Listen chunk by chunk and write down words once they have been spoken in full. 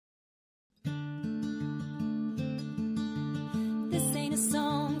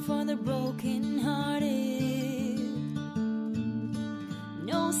song for the broken-hearted.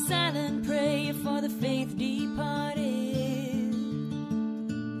 No silent prayer for the faith departed.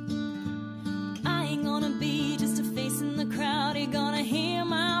 I ain't gonna be just a face in the crowd. You're gonna hear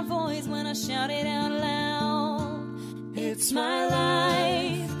my voice when I shout it out loud. It's my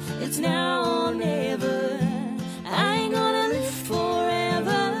life, it's now or never. I ain't gonna live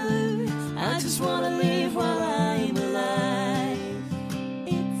forever. I just wanna live while I'm alive.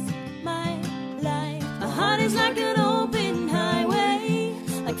 It's my life. My heart is like an open highway.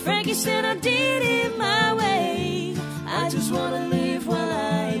 Like Frankie said, I did it my way. I just wanna live while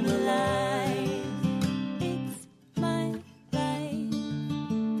I'm alive. It's my life.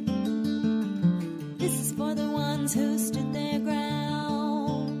 This is for the ones who stood their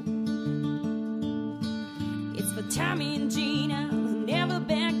ground. It's for Tommy and Gina who never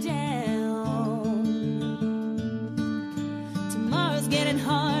back down. Tomorrow's getting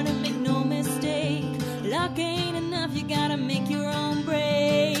harder, make no mistake. Luck ain't enough, you gotta make your own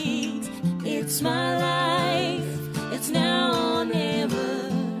breaks. It's my life, it's now or never.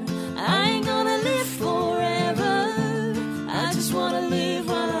 I ain't gonna live forever. I just wanna live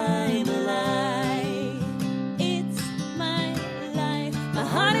while I'm alive. It's my life. My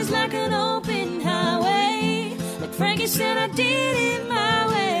heart is like an open highway. Like Frankie said, I did it my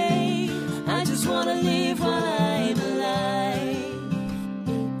way. I just wanna live while I'm alive.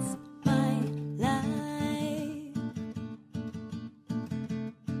 It's my life.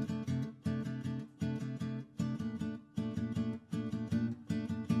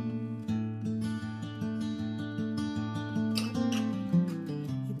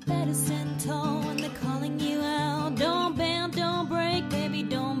 You better stand tall when they're calling you out. Don't bend, don't break, baby,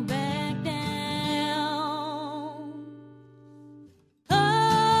 don't back down.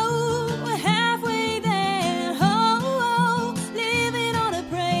 Oh, we're halfway there. Oh, oh, living on a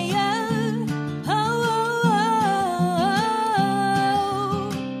prayer. Oh, oh,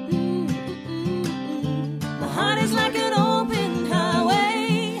 oh. My heart is like an open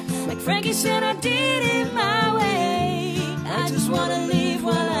highway. Like Frankie said, I did it my way. I just wanna live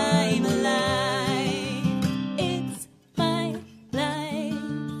while I'm alive. It's my life.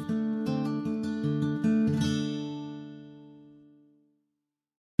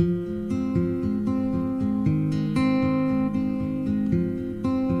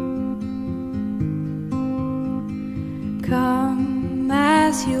 Come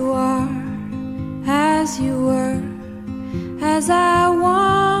as you are, as you were, as I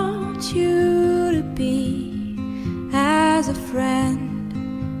want you to be, as a friend,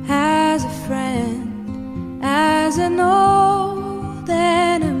 as a friend, as an old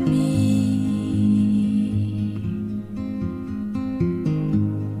enemy.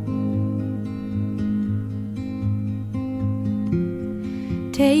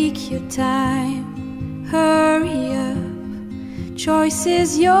 Take your time, hurry up. Choice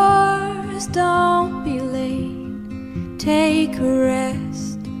is yours, don't be late. Take a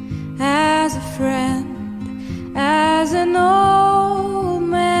rest, as a friend, as an old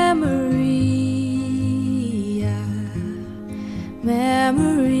memory.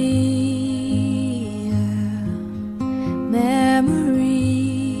 Memory. Memory.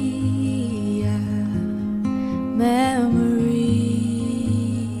 Memory.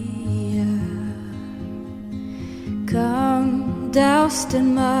 Come doused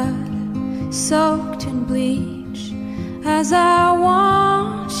in mud, soaked in bleach, as I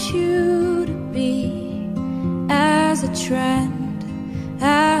want you to be, as a trend,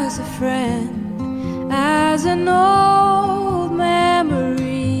 as a friend, as an old memory.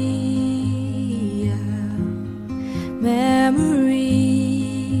 Memory.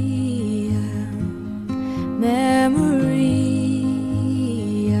 Memory.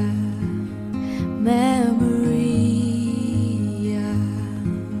 Memory.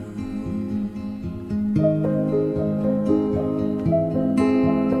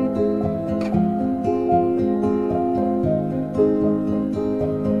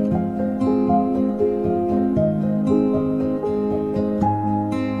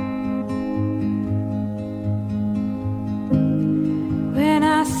 When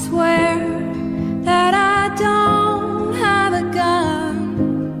I swear that I don't have a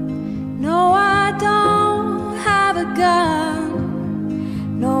gun, no, I don't have a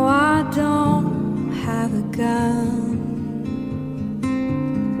gun, no, I don't have a gun.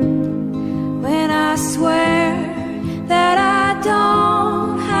 When I swear that I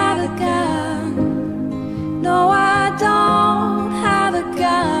don't have a gun, no, I don't have a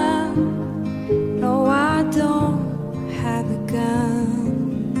gun, no, I don't have a gun.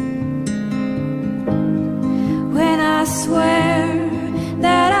 When I swear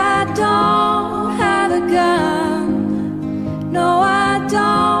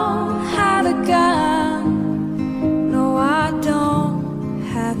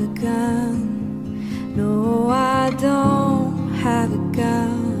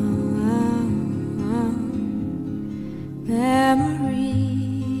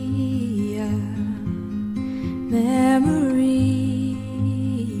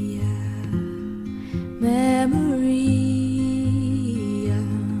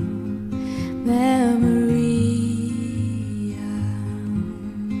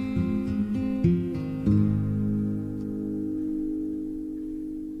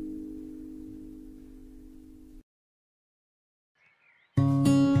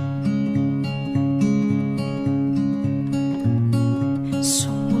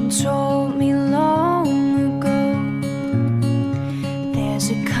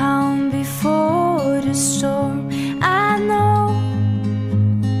calm before the storm. I know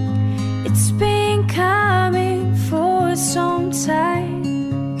it's been coming for some time.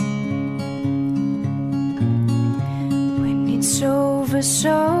 When it's over,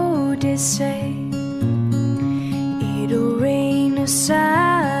 so they say, it'll rain a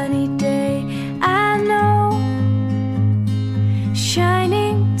sunny day. I know,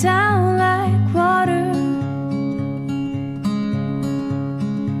 shining down like water.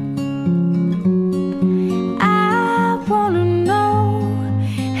 I wanna know,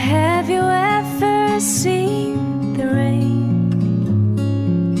 have you ever seen the rain?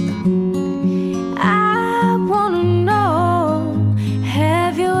 I wanna know,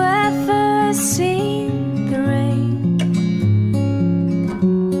 have you ever seen the rain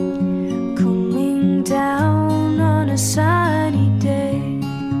coming down on a sunny day?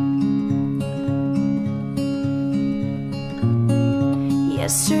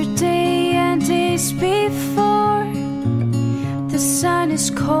 Yesterday and days before, the sun is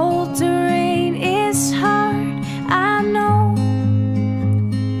cold, the rain is hard. I know,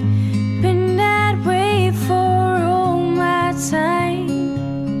 been that way for all my time.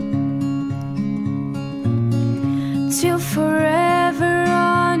 Till forever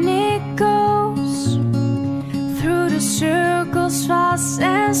on it goes, through the circles fast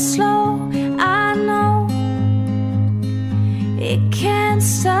and slow. I know, it can't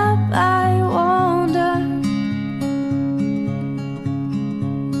stop, I wonder.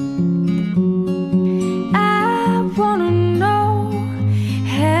 I wanna know,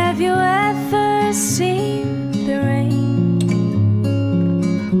 have you ever seen the rain?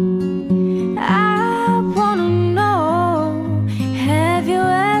 I wanna know, have you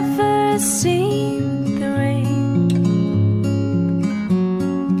ever seen the rain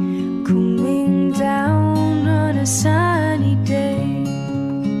coming down on a sunny day?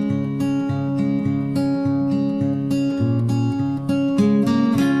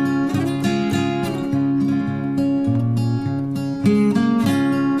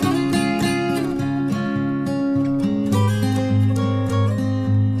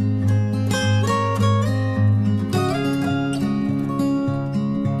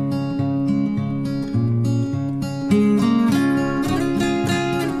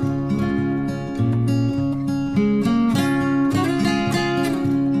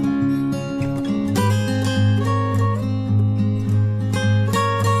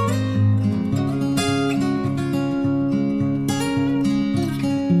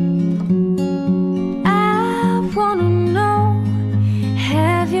 I wanna know,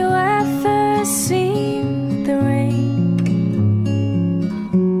 have you ever seen the rain?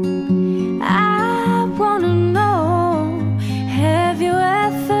 I wanna know, have you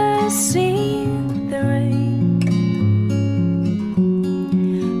ever seen the rain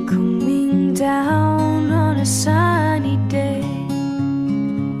coming down on a sunny day?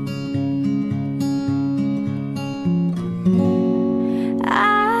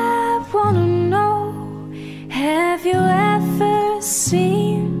 I wanna know, have you ever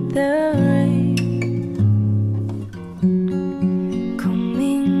seen the rain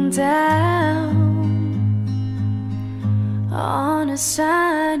coming down on a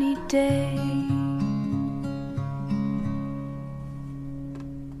sunny day?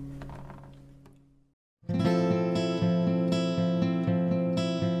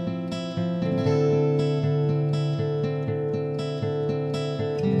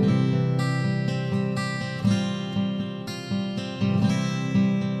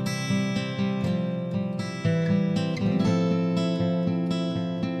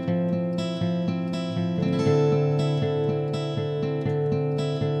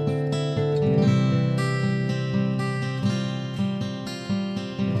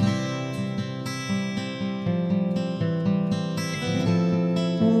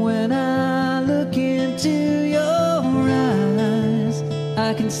 When I look into your eyes,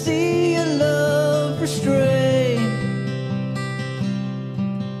 I can see your love restrained.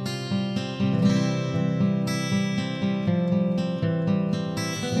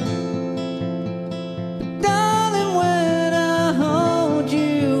 But darling, when I hold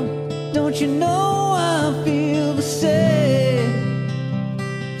you, don't you know I feel the same?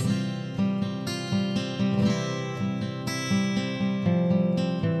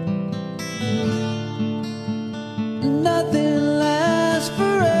 Nothing lasts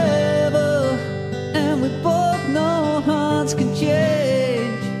forever, and we both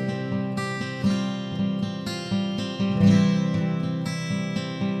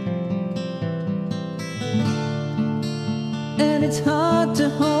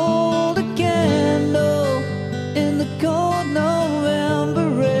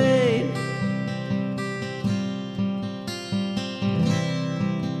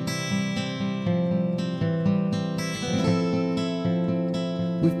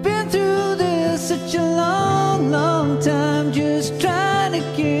trying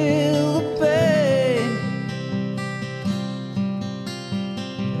to kill the pain.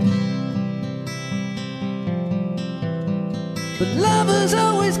 But lovers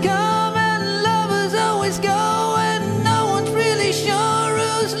always come and lovers always go, and no one's really sure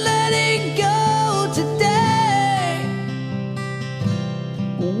who's letting go today,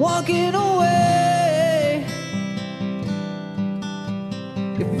 walking away.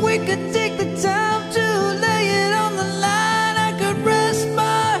 If we could take the time to lay it on the line, I could rest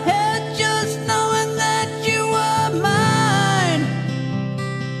my head just knowing that you were mine,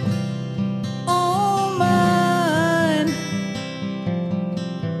 oh mine.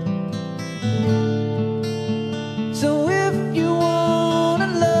 So if you wanna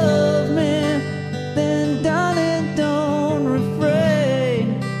love me, then darling, don't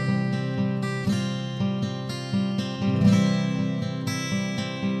refrain.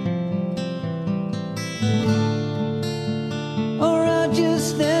 Or I'll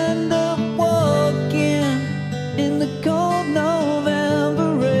just end up walking in the cold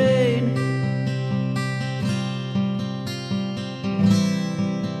November rain.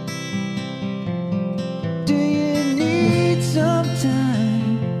 Do you need some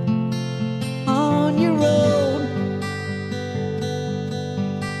time on your own?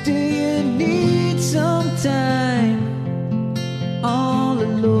 Do you need some time all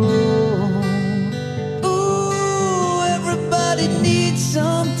alone? Ooh, everybody needs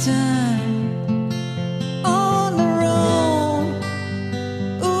some time on their own.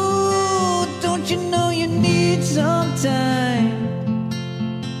 Ooh, don't you know you need some time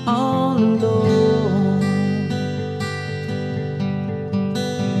all alone?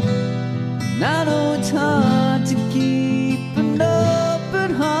 And I know it's hard to keep an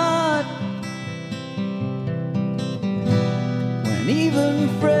open heart when even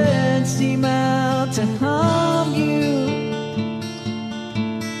friends seem out to harm you.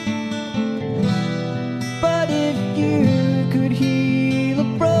 But if you could heal a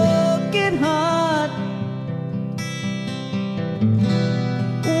broken heart,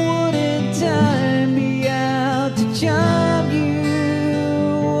 wouldn't time be out to charm you?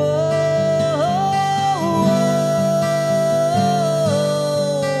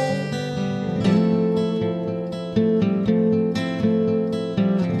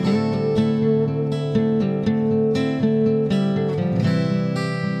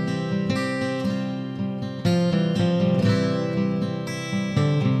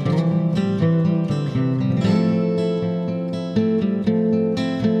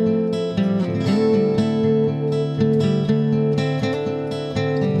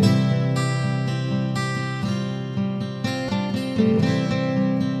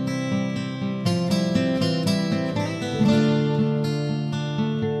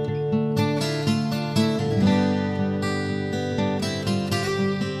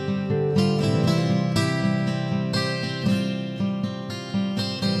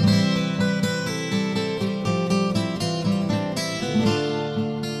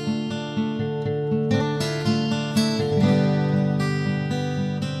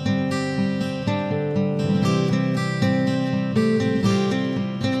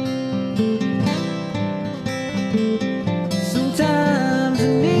 Sometimes I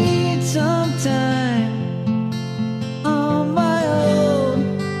need some time on my own.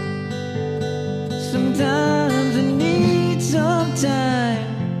 Sometimes I need some time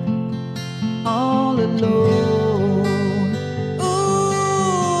all alone.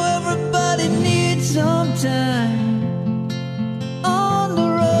 Ooh, everybody needs some time on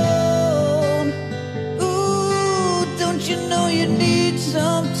their own. Ooh, don't you know you need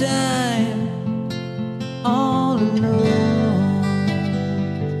some time all alone?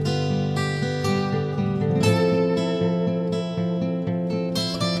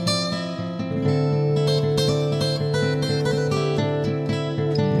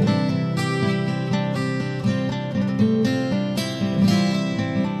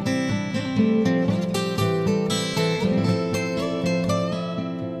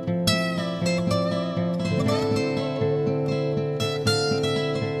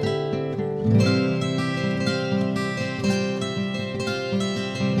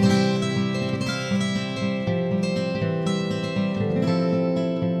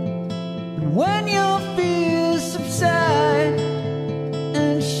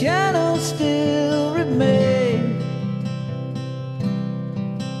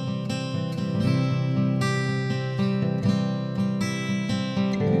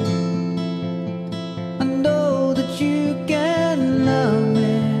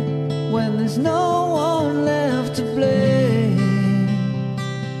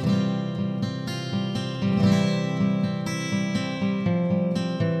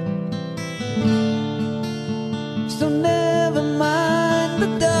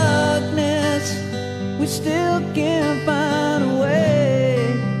 still can't find a way.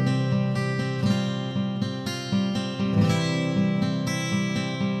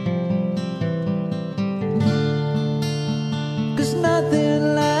 'Cause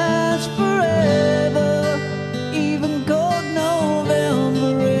nothing lasts forever, even cold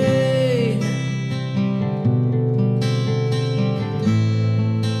November rain.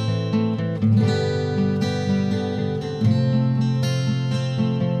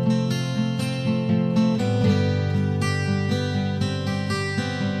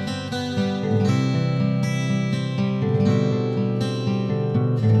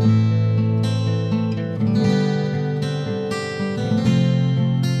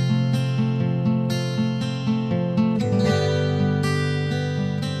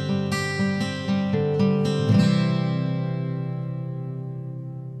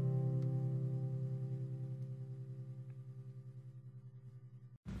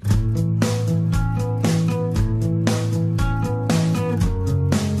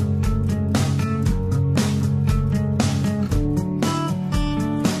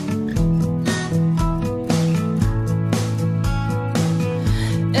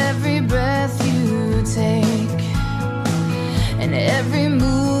 Every breath you take and every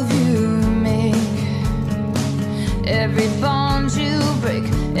move you make, every bond you break,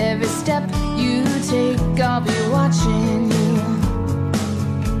 every step you take, I'll be watching you.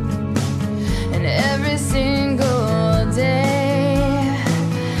 And every single day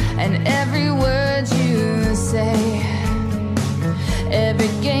and every word you say,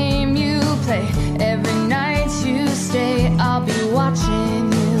 every game you play, every night you stay, I'll be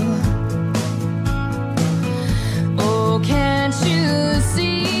watching you. Oh, can't you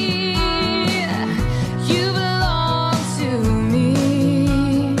see you belong to me?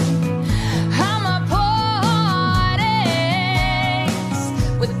 How my poor heart aches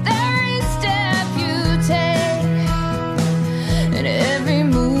with every step you take and every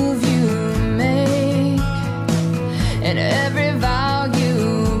move you make and every vow you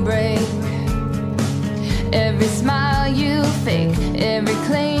break, every smile you fake, every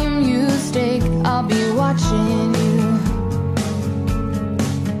claim you stake, I'll be watching you.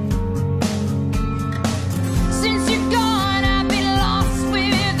 Since you're gone, I've been lost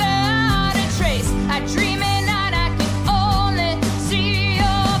without a trace. I dream at night, I can only see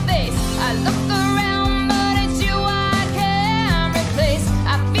your face. I look around, but it's you I can't replace.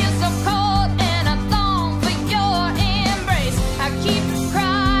 I feel so cold and I long for your embrace. I keep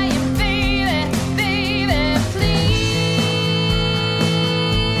crying, baby, baby,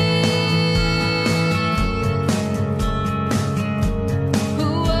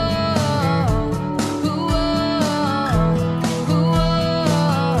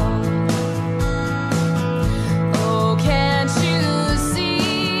 oh, can't you see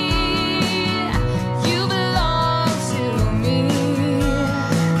you belong to me?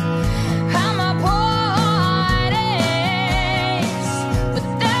 How my poor heart aches with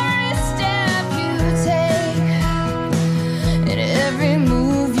every step you take and every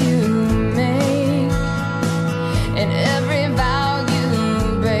move you make and every vow you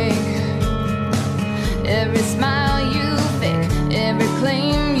break, every smile you fake, every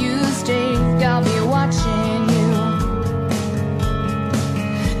claim you stake, I'll be watching you.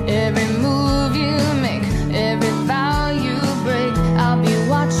 Every move you make, every vow you break, I'll be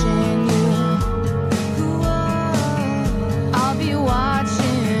watching you. I'll be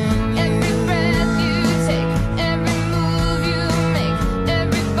watching every breath you take, every move you make,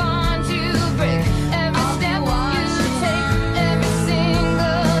 every bond you break, every step you take, every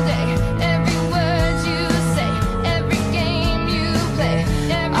single day, every word you say, every game you play,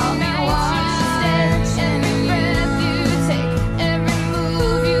 every night you stay, every breath you take, every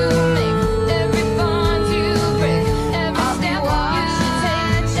move you make, every bond you break, every step you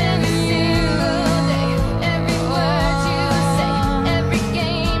take, every single day, every word you say, every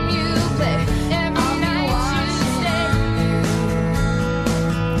game you play, every night you stay.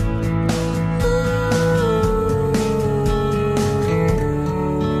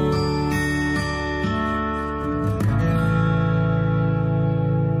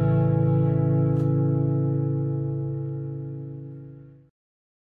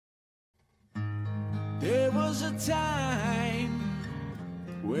 There was a time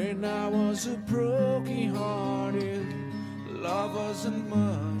when I was a broken-hearted. Love wasn't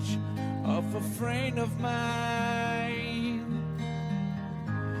much of a friend of mine.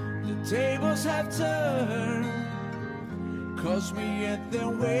 The tables have turned, 'cause me and their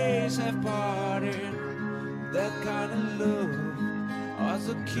ways have parted. That kind of love was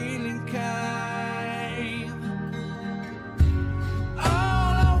a killing kind.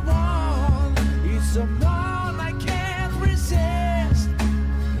 All I want is some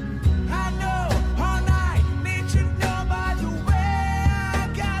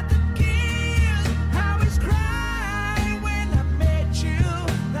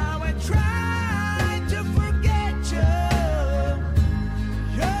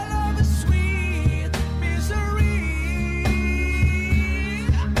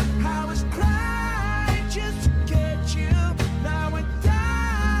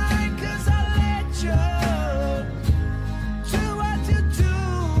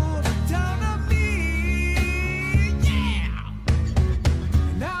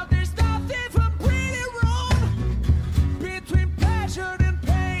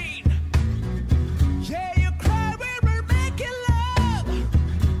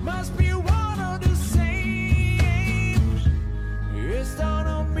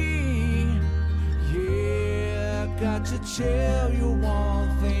got to tell you one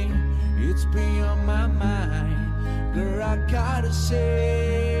thing, it's been on my mind. Girl, I gotta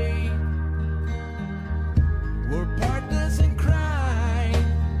say, we're partners in crime.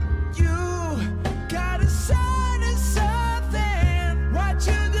 You gotta sign us something. What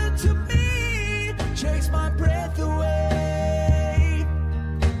you do to me takes my breath away.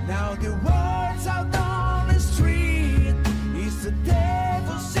 Now the words out on the street is the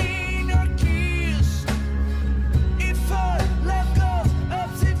devil's in your kiss. If our love goes up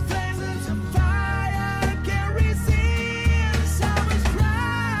in flames into fire, I can't resist. I was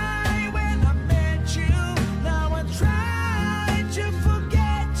crying when I met you. Now I'm trying to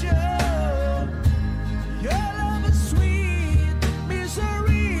forget you. Your love is sweet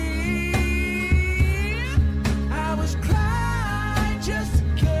misery. I was crying just to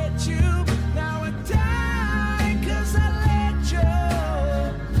get you. Now I'm dying 'cause I let you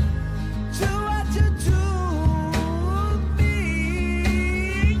do what you do with me.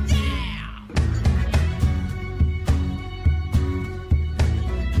 Yeah.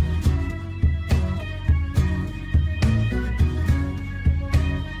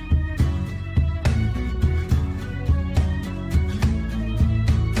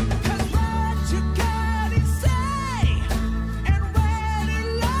 Cause what you gotta say, and when it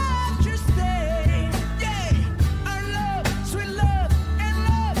left you stay. Yeah, our love, sweet love, and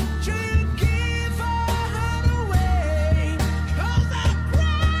love, do you give our heart away? 'Cause I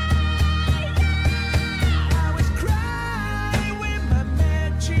cried, yeah. I was crying when I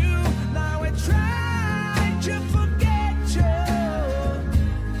met you. Now I try to forget you.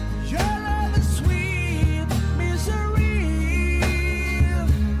 Your love is sweet misery.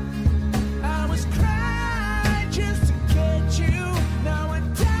 I was crying just to get you. Now I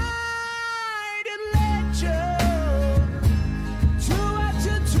died and let you do what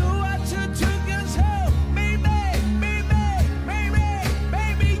you do, what you do. 'Cause oh, baby, baby, baby,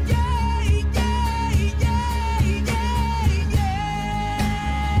 baby, yeah, yeah, yeah, yeah, yeah.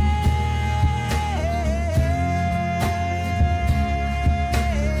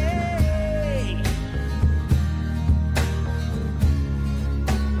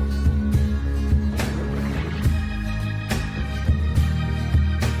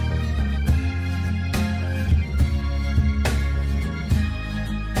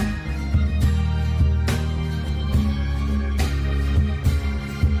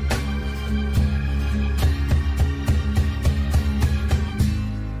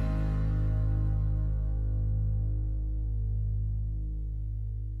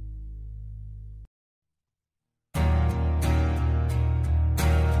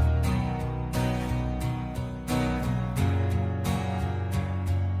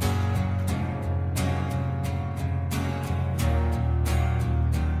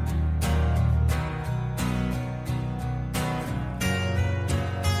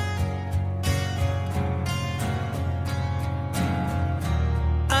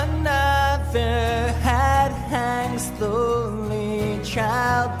 Another hat hangs slowly,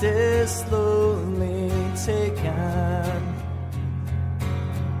 child is slowly taken.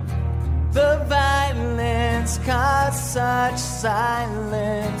 The violence caused such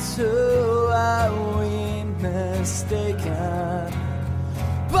silence. Who are we mistaken?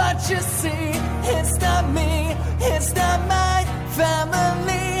 But you see, it's not me, it's not my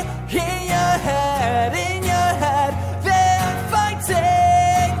family. In your head, they're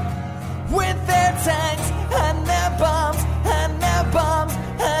fighting with their tanks and their bombs and their bombs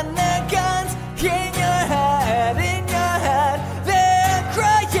and their guns. In your head, they're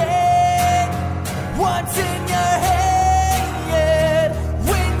crying. What's in your head?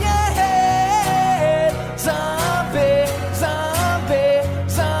 In your head, zombie, zombie,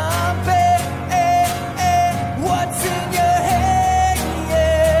 zombie. What's in your head?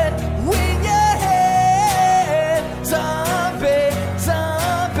 In your head, zombie,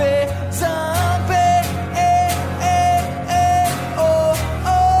 zombie, zombie. Oh,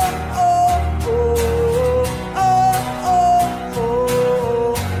 oh, oh, oh, oh, oh,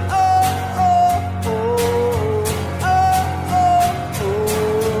 oh,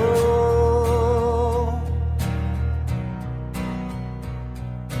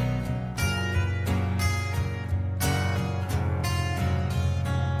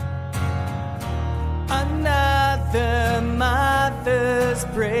 Another mother's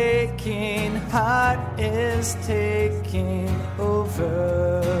breaking heart is taking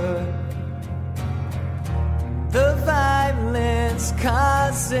over. The violence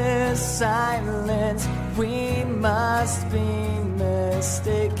causes silence. We must be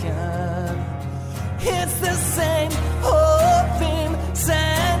mistaken. It's the same old theme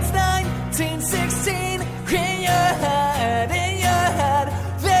since 1916. In your head.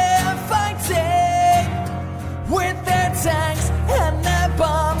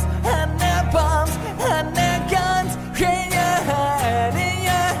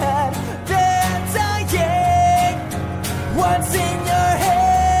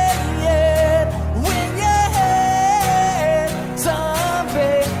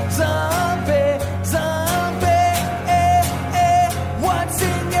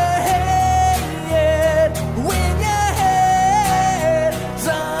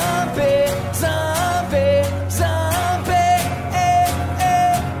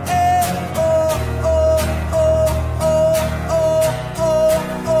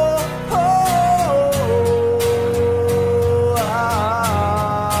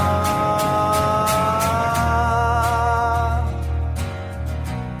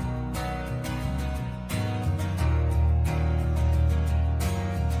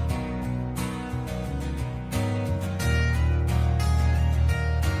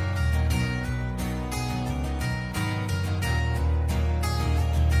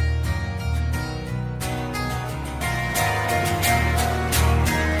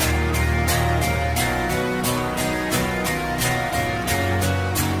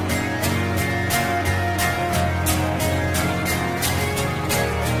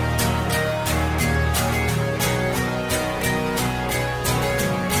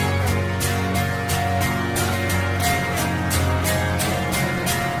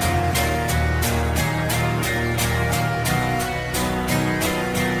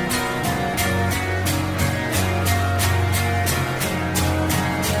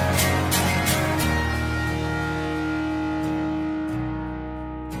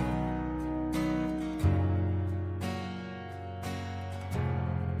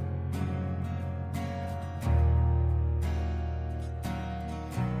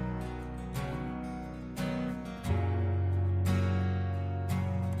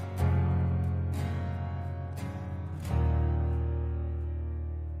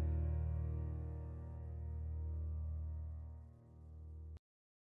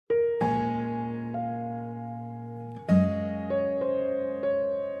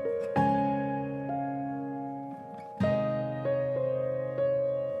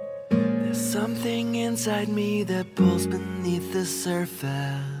 something inside me that pulls beneath the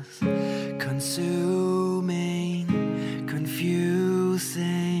surface, consuming,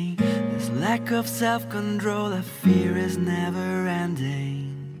 confusing. This lack of self-control I fear is never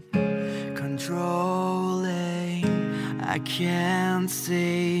ending, controlling. I can't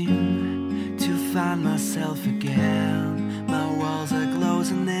seem to find myself again. My walls are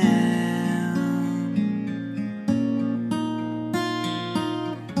closing in.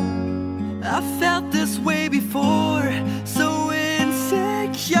 I felt this way before, so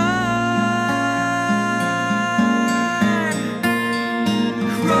insecure,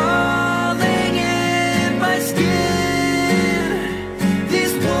 crawling in my skin.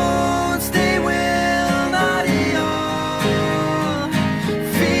 These wounds, they will not heal.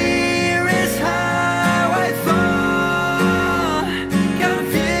 Fear is how I fall,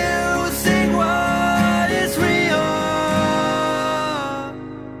 confusing what is real.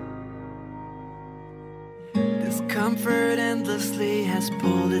 Discomfort endlessly has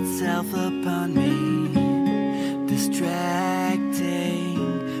pulled itself upon me, distracting,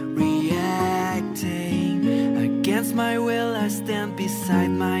 reacting. Against my will I stand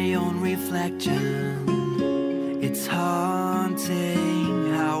beside my own reflection. It's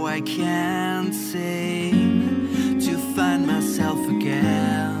haunting how I can't seem to find myself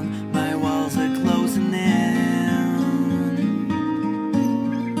again. My walls are closing in.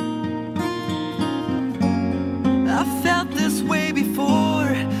 I felt this way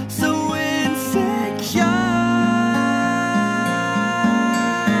before, so insecure,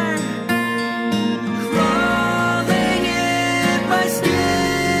 crawling in my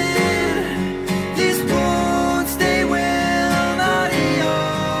skin. These wounds, they will not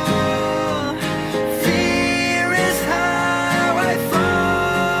heal. Fear is how I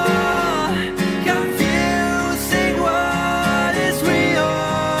fall, confusing what is real.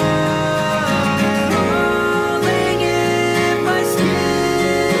 Crawling in my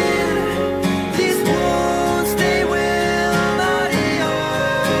skin. These wounds, they will not heal.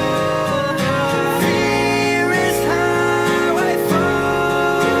 Fear is how I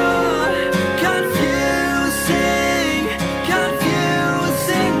fall, confusing,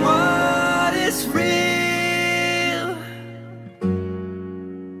 confusing what is real.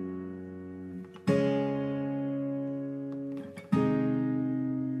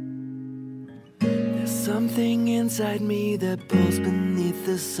 There's something inside me that pulls beneath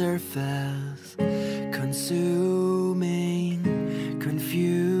the surface, consuming,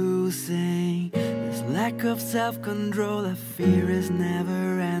 confusing. This lack of self-control I fear is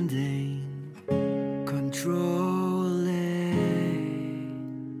never ending, controlling.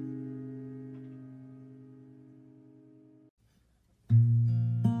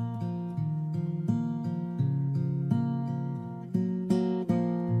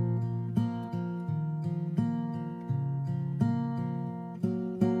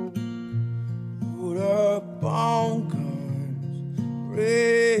 Put up on guns,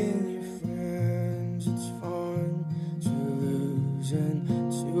 bring your friends. It's fun to lose and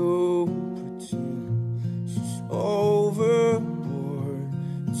to pretend. She's overboard,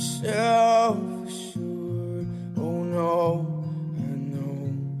 self-assured. Oh no, I know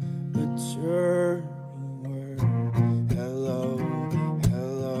the dirty word. Hello,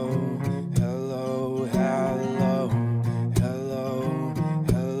 hello, hello, hello, hello, hello,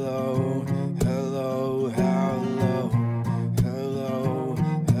 hello, hello,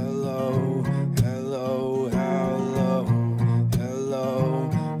 hello, hello, hello, hello,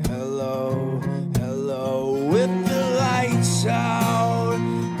 hello, hello. With the lights out,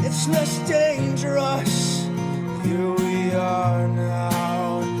 it's less dangerous. Here we are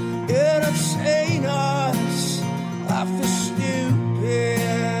now, entertain us. I feel stupid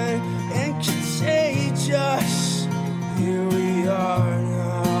and contagious. Here we are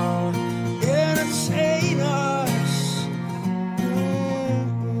now, entertain us.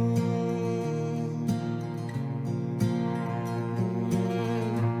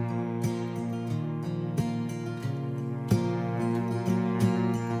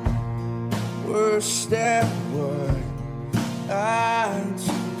 Worst at what I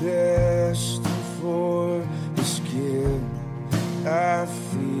do best for this kid. I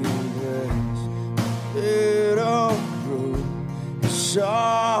feel this little group. It's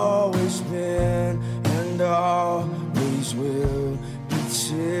always been and always will be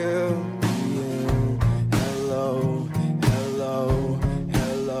till the end. Hello, hello,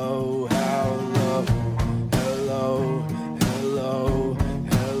 hello, hello, hello, hello, hello,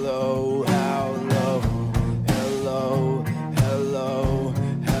 hello, hello, hello,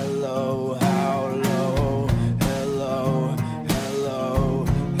 hello, hello, hello, hello,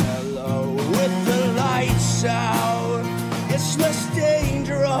 hello. With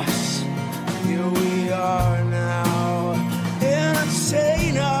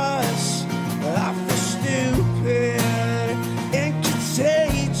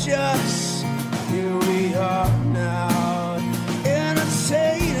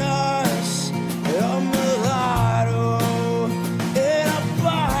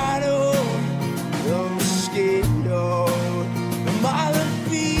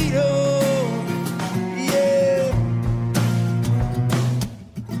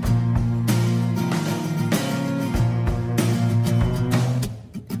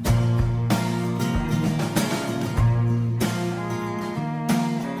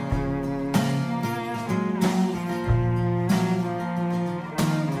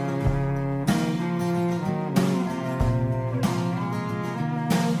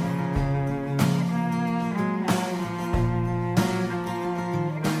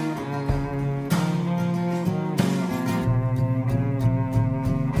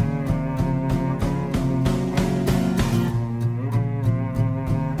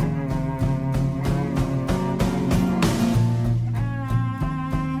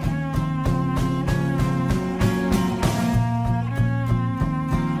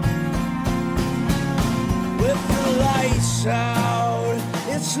lights out,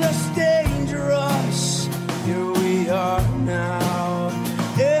 it's less dangerous. Here we are now,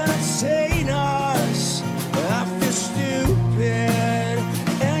 entertain us. I feel stupid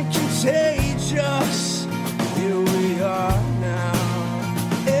and contagious. Here we are now,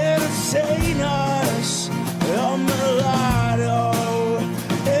 entertain us. A mulatto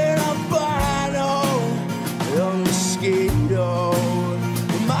and albino, a mosquito,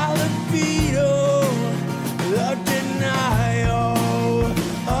 my libido, a denial,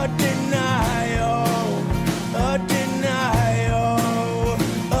 a denial, a denial,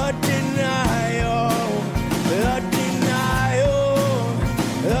 a denial, a denial,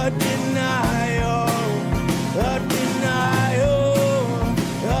 a denial, a denial,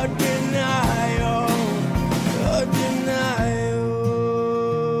 a denial, a denial.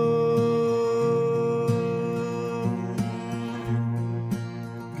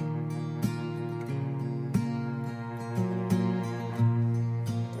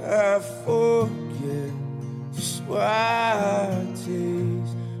 I forget just why I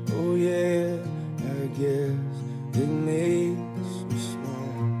taste. Oh yeah, I guess it makes me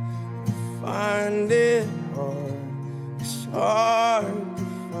smile. I find it hard, it's hard to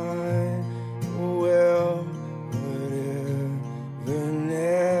find. Oh well, whatever, never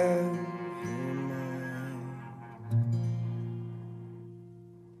mind.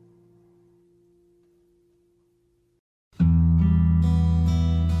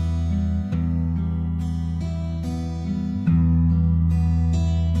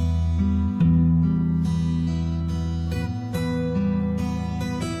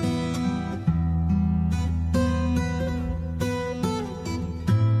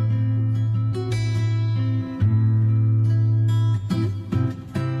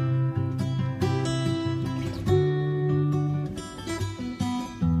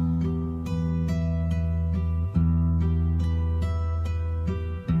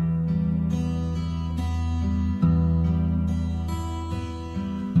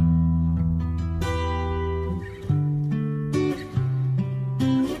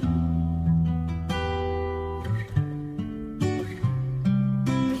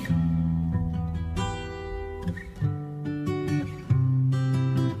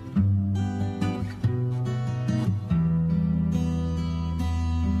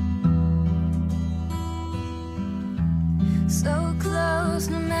 So close,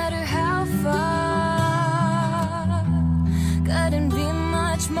 no matter how far. Couldn't be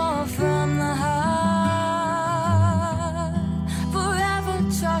much more from the heart. Forever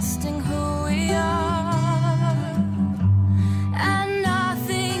trusting who we are, and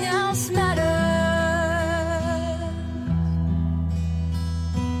nothing else matters.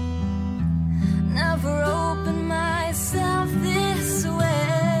 Never open myself this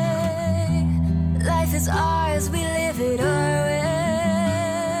way. Life is ours, we live it our way.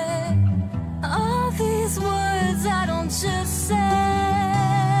 All these words I don't just say.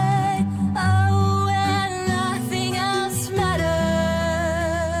 Oh, and nothing else matters.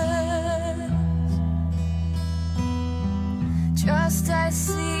 Trust I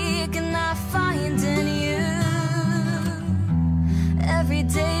seek and I find in you. Every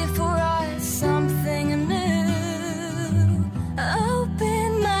day for us something new.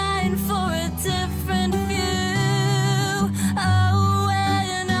 Open mind for a different view.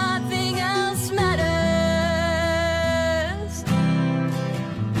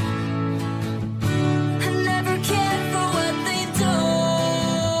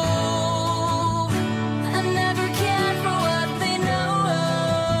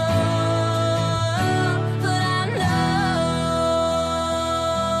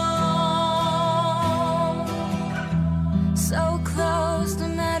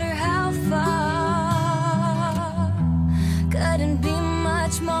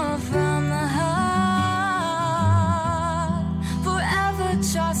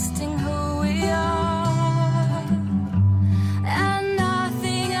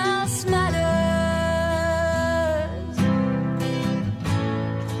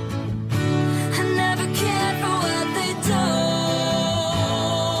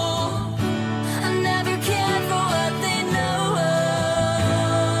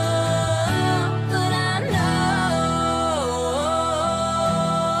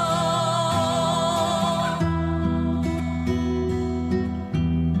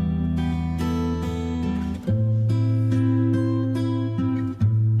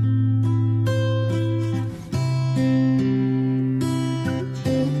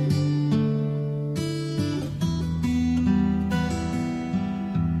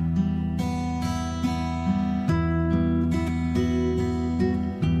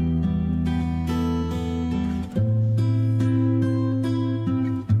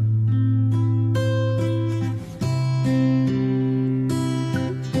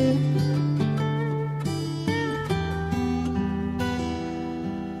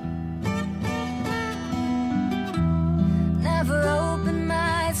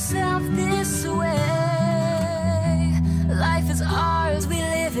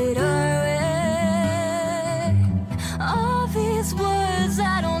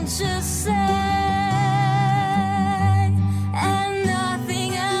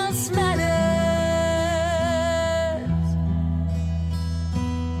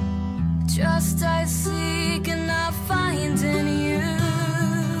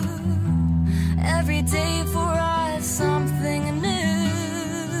 every day for us something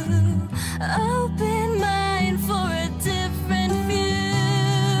new. Open mind for a different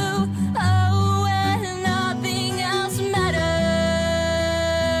view. Oh, and nothing else matters.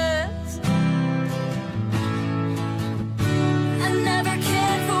 I never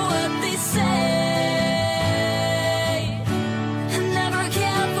cared for what they say. I never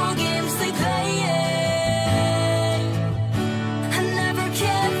cared for games they play. I never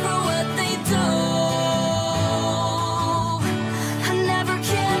cared for what they do. I never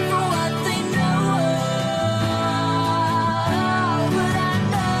cared for what they know. But I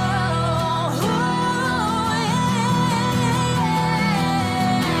know,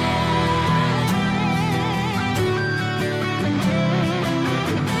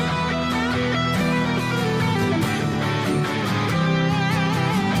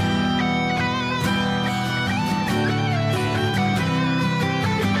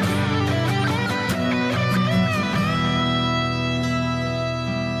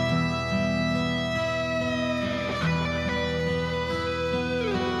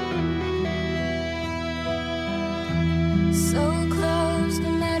 so close,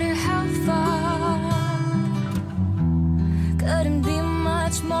 no matter how far. Couldn't be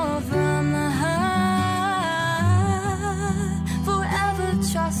much more from the heart. Forever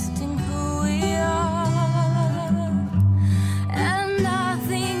trusting who we are, and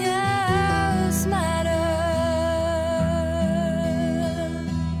nothing else matters.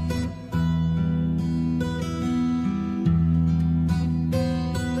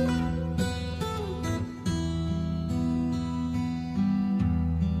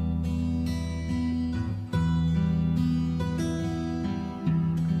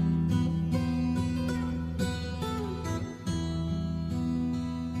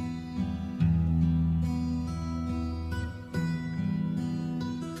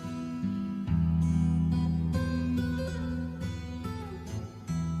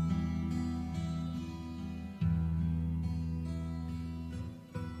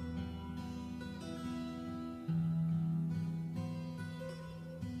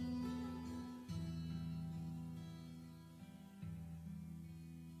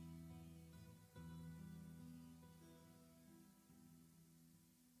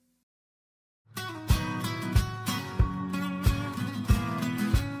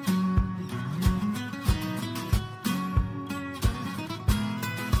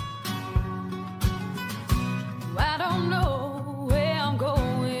 I don't know where I'm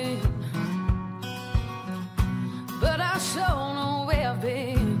going, but I sure know where I've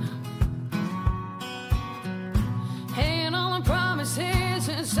been. Hanging on the promises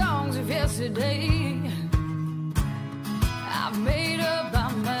and songs of yesterday. I've made up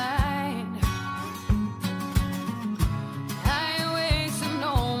my mind. I ain't wasting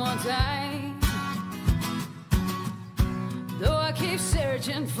no more time. Though I keep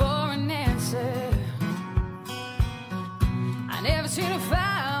searching for an answer, I never seem to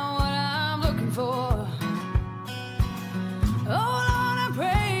find what I'm looking for. Oh Lord, I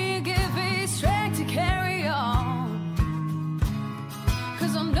pray you give me strength to carry on,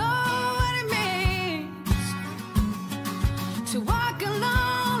 'cause I know what it means to walk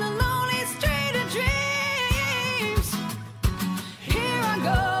alone a lonely street of dreams. Here I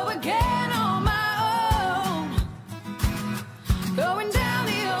go again on my own, going down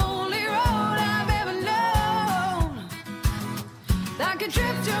the only road I've ever known. Like a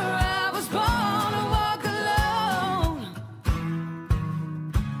drifter, I was born to walk alone.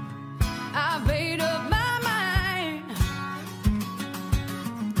 I've made up my mind.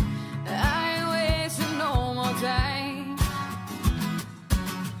 I ain't wasting no more time.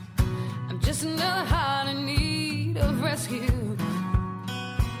 I'm just another heart in need of rescue,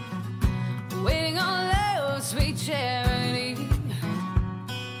 waiting on love's sweet charity.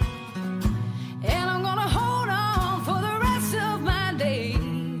 And I'm gonna hold on for the rest of my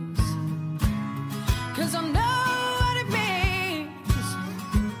days, 'cause I know what it means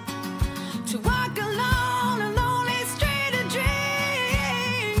to walk alone a lonely street of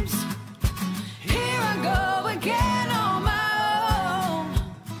dreams. Here I go again on my own,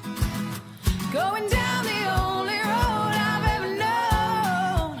 going down the only road I've ever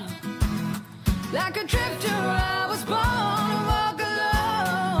known. Like a drifter, I was born to walk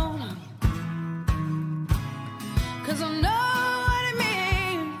alone, 'cause I know what it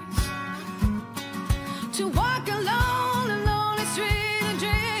means to walk alone a lonely street of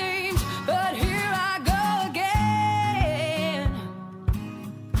dreams. But here I go again.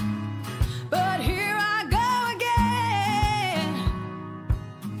 But here I go again.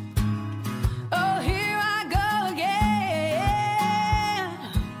 Oh, here I go again.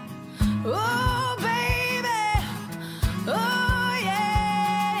 Oh,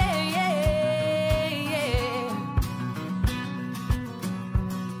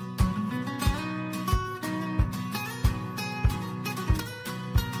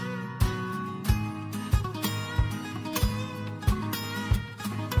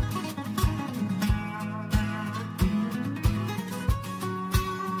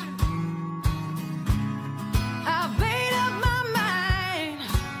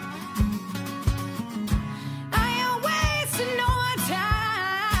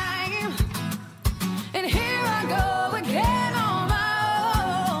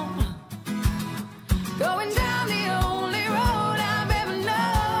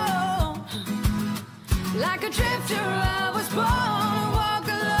 Like a drifter, I was born to walk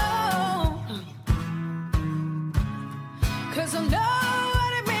alone. 'Cause I know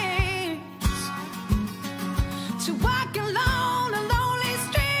what it means to walk alone a lonely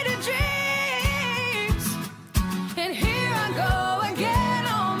street of dreams. And here I go again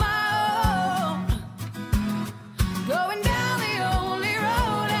on my own, going down the only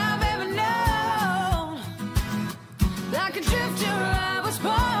road I've ever known. Like a drifter, I was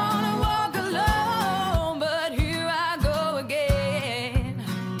born to walk alone, but here I go again.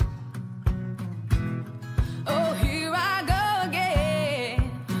 Oh, here I go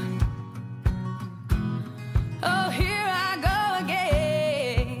again. Oh, here I go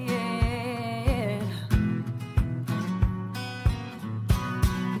again.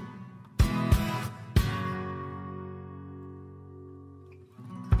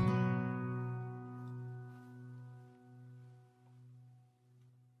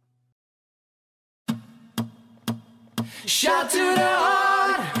 Shot to the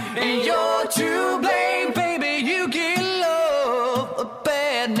heart, and you're to blame, baby. You give love a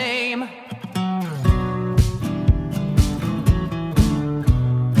bad name.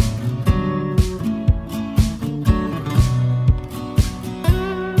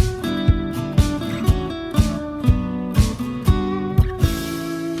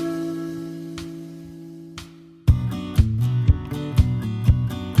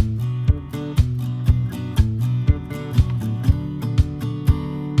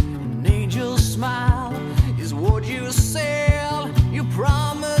 An angel's smile is what you sell. You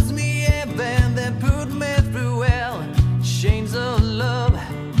promised me heaven, then put me through hell. Chains of love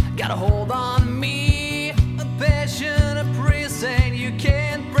got a hold on me. A passion, a prison you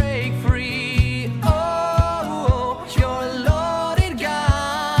can't break free. Oh, you're a loaded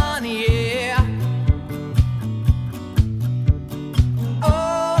gun, yeah.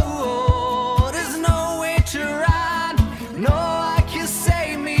 Oh, there's no way to run. No, I can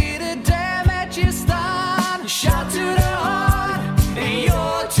save me the damage is done. Shot to the heart, and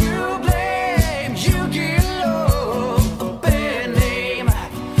you're to blame. You give love a bad name.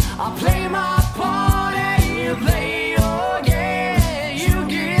 I play my part and you play your game. You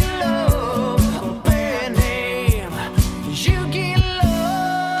give love a bad name. You give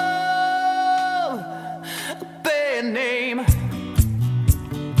love a bad name.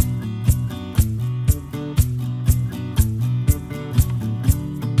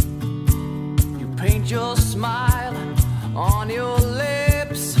 You paint your smile on your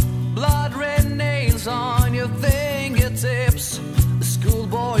lips, blood red nails on your fingertips. The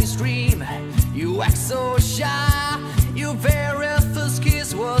schoolboy's dream, you act so shy. Your very first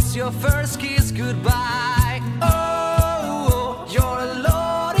kiss was your first kiss goodbye. Oh, you're a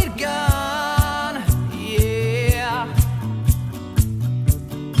loaded gun, yeah.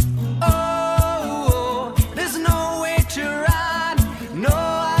 Oh, there's no way to run. No,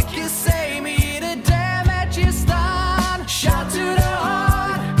 I can save me the damage is done. Shot to the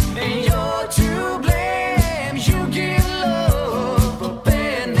heart, and you're to blame. You give love a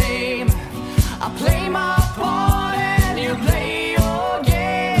bad name. I play my part and you play your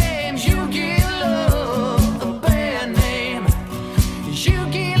games. You give love a bad name. You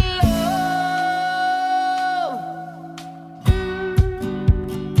give love.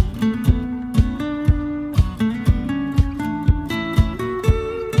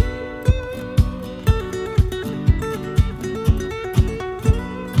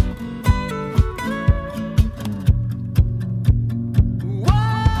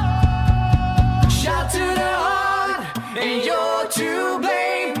 Whoa. Shot to the heart, and you're to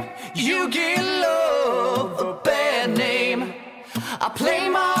blame. You give love a bad name. I play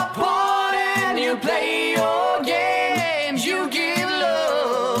my part and you play your games. You give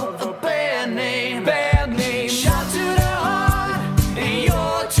love a bad name. Bad name. Shot to the heart, and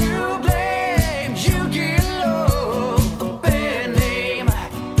you're to blame. You give love a bad name.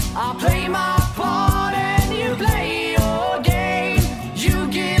 I play my part and you play your game. You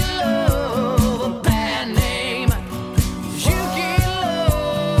give love a bad name. You give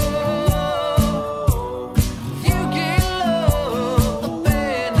love. You give love a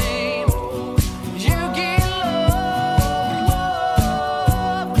bad name. You give love.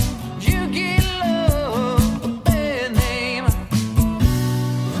 You give love a bad name.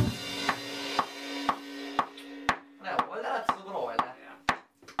 Var det rätt så bra eller?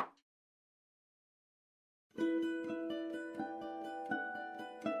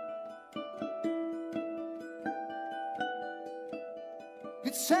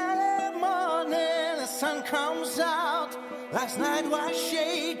 It's Saturday morning, the sun comes out. Last night was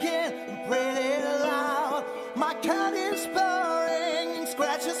shaking and pretty loud. My cat is purring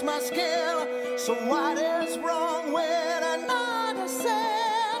scratches my skin. So what is wrong when I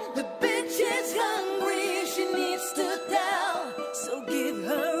understand? The bitch is hungry, she needs to tell. So give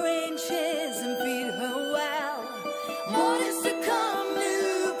her inches and feed her well. More is to come,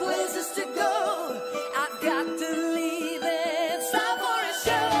 new places to go. I've got to leave it, it's time for a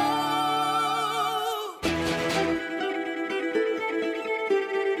show.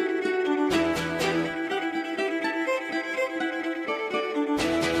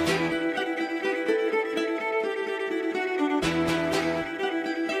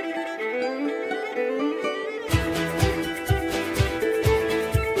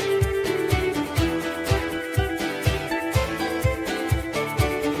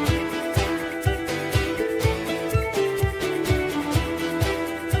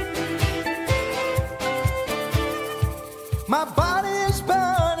 My body is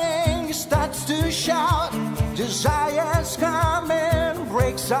burning, starts to shout. Desire's coming,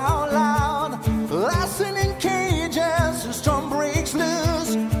 breaks out loud. Lasting in cages, the storm breaks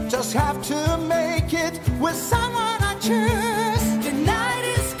loose. Just have to make it with someone I choose. The night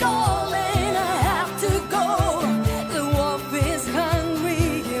is calling, I have to go. The wolf is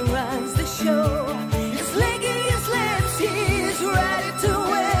hungry, he runs the show. He's licking his lips, he's ready to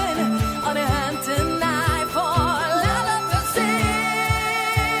win. On a hunt tonight for love of the sea.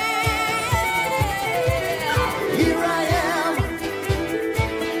 Here I am,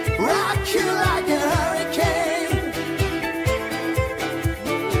 rock you like a hurricane.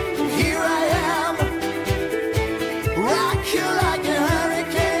 Here I am, rock you like a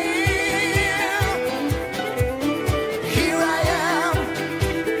hurricane. Here I am,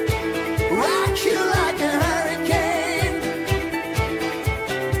 rock you like a hurricane.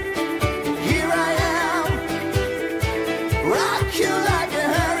 Here I am, rock you like a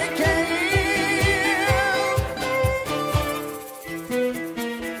hurricane.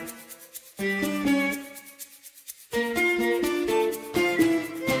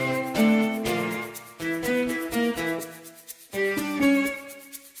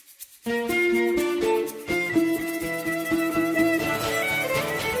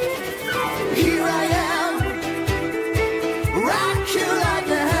 Here I am, rock you like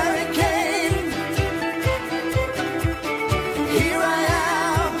a hurricane. Here I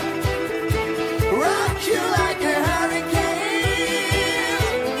am, rock you like a hurricane.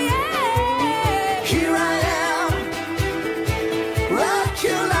 Here I am, rock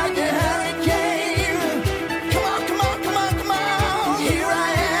you like a hurricane. Come on, come on, come on, come on. Here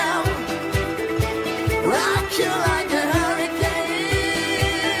I am, rock you like a hurricane.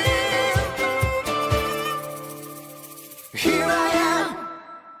 Here I am.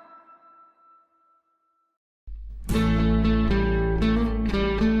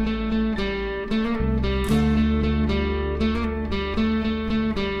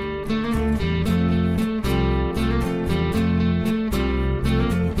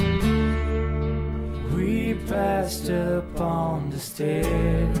 We passed upon the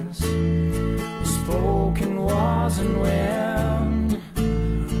stairs, spoken was and when,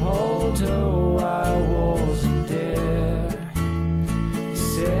 although I wasn't there. He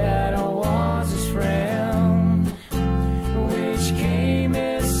said I was his friend, which came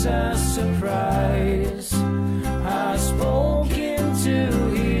as a surprise. I spoke into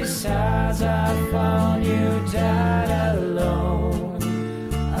his eyes, I found you died alone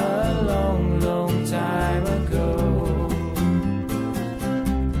a long, long time ago.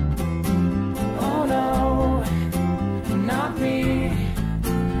 Oh no, not me.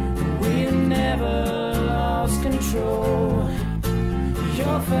 We never lost control.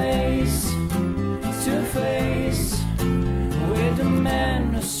 Your face to face with the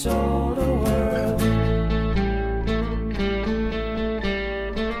man who sold the world.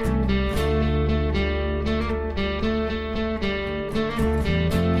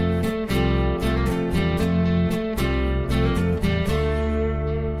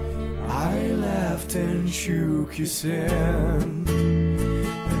 I laughed and shook his hand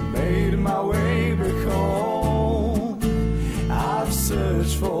and made my way back home. I've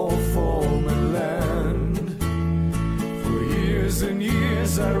searched for foreign land. For years and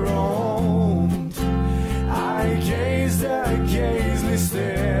years I roamed. I gazed a gazely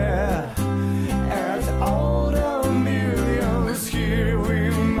stare at all the millions here. We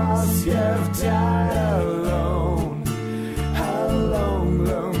must have died alone a long,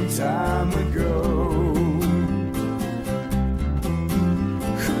 long time ago.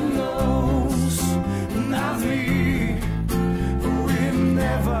 Who knows? Not me. We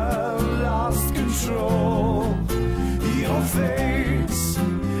never lost control. Your face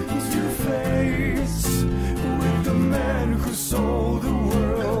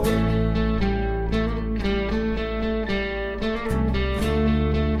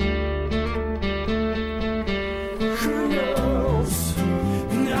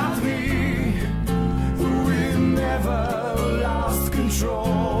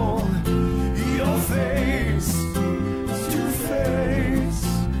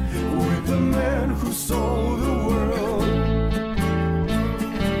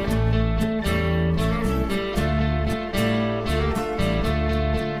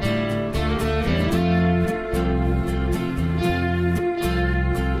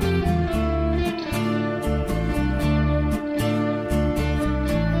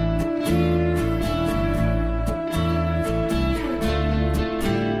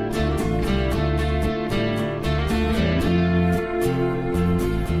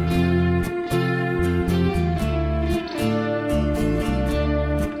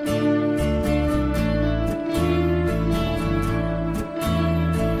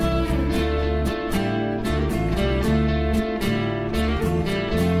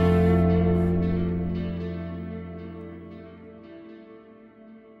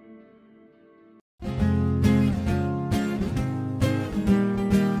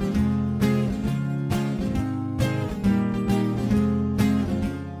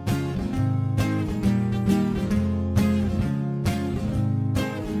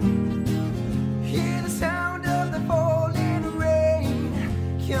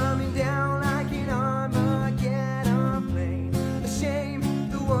coming down like an Armageddon plane. A shame,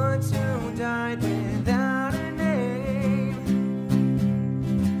 the ones who died without a name.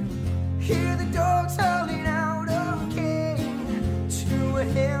 Hear the dogs howling out, okay, to a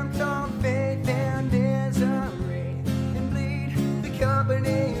hymn called faith and misery, and bleed the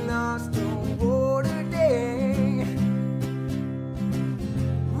company lost the water day.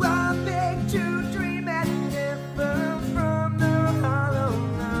 I beg to dream and differ from the hollow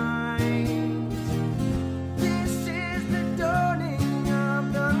lines. This is the dawning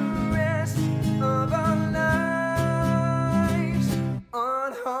of the rest of our lives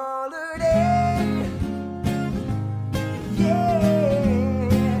on holiday. Yeah.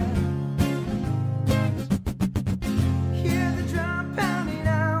 Hear the drum pounding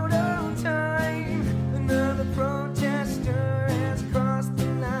out of time. Another protester has crossed the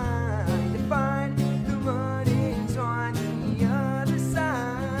line to find the money's on the other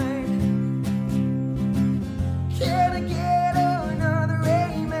side. Can I get another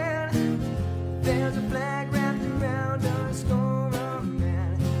amen? There's a flag wrapped around a score of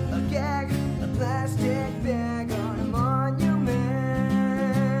men, a gag, a plastic bag on a monument.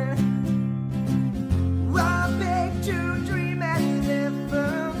 I beg to dream and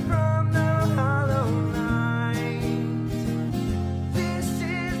differ from the hollow lines. This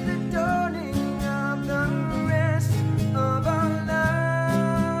is the dawning of the rest of our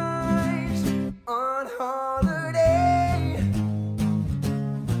lives on holiday.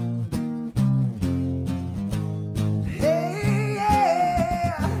 Hey, yeah.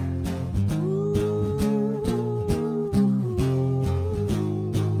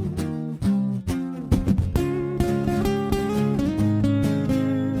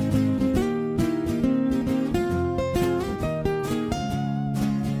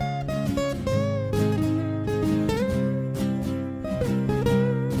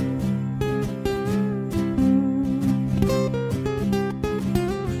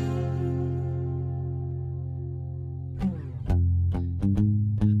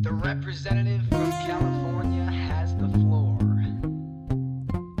 The representative from California has the floor.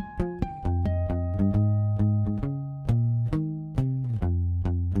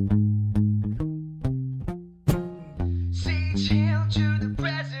 Siege hail to the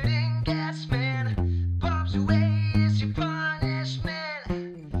president, gas man. Bombs away is your punishment.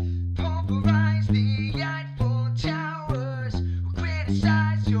 Pulverize the Eiffel Towers. We'll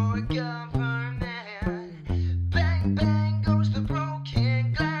criticize your government. Bang, bang goes the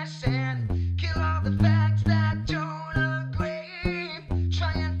broken glass and kill all the facts that don't agree.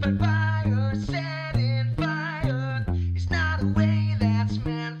 Triumphant fire, setting fire. It's not a way that's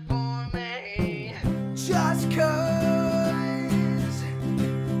meant for me. Just cause,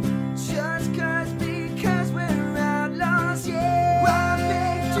 because we're outlaws, yeah. I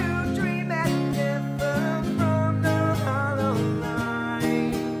beg to dream and differ from the hollow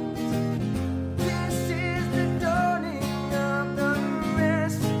lines. This is the dawning of the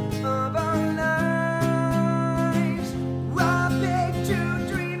rest of our lives. I beg to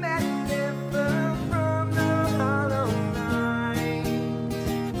dream and differ from the hollow lines.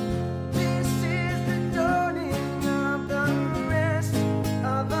 This is the dawning of the rest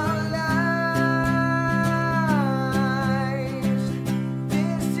of our lives.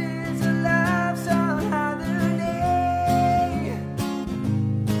 This is a life's on holiday.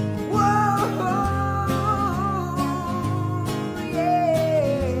 Whoa,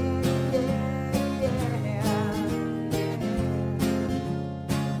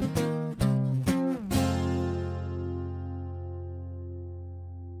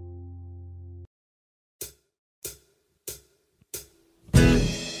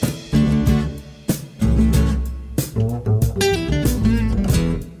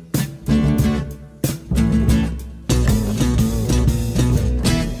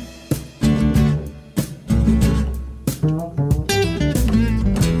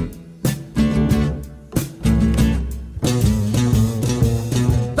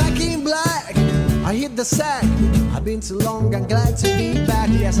 Back in black, I hit the sack. I've been too long, I'm glad to be back.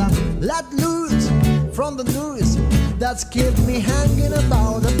 Yes, I'm let loose from the noose that's kept me hanging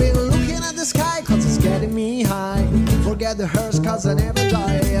about. I've been looking at the sky cause it's getting me high. Forget the hearse cause I never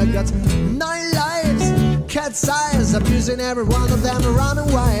die. I got 9 lives, cat's eyes, abusing every one of them around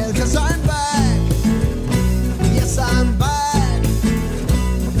and wild. Cause I'm back, yes I'm back.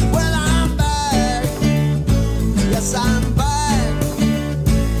 Well I'm back, yes I'm back.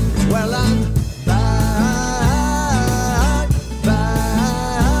 Well I'm back,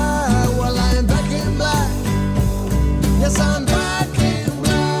 back. Well I'm back in black. Yes I'm back in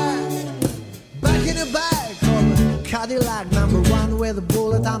black. Back in the back of Cadillac #1 with a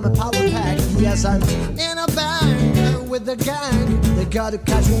bullet. I'm I'm a power pack. Yes, I'm in a band with the gang. They gotta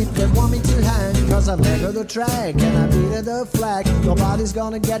catch me if they want me to hang. Cause I've led the track and I beat the flag. Nobody's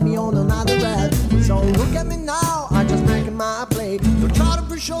gonna get me on another rap. So look at me now, I'm just making my play. Don't try to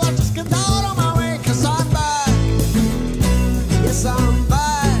be sure, I just get out of my way. Cause I'm back. Yes, I'm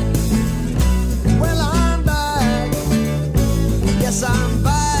back. Well, I'm back. Yes, I'm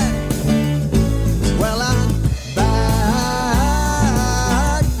back. Well, I'm back,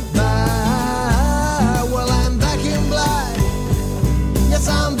 back. Well, I'm back in black. Yes,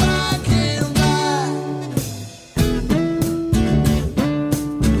 I'm back in black.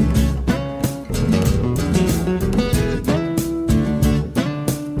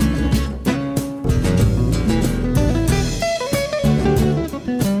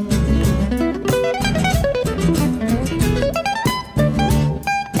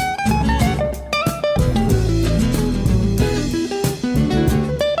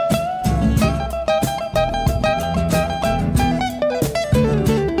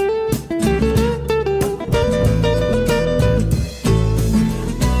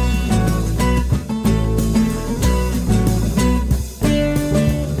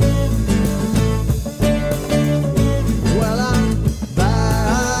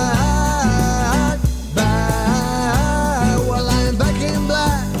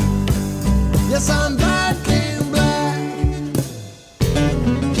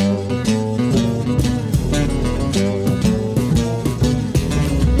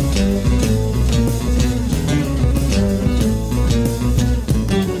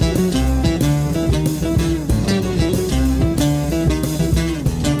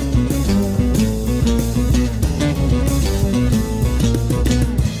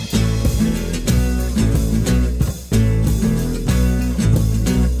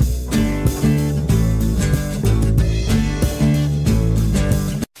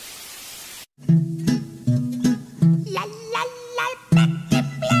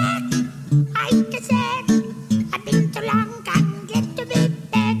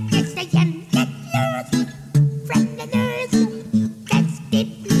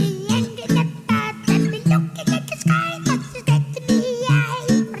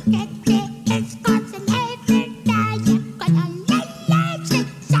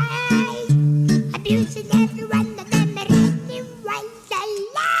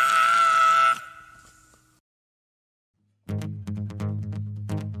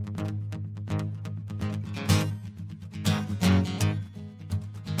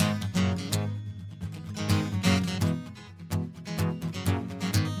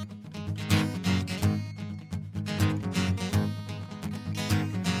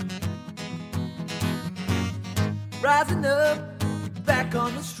 Rising up, back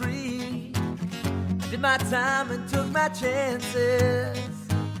on the street, did my time and took my chances.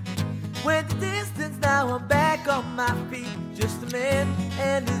 Went the distance, now I'm back on my feet. Just a man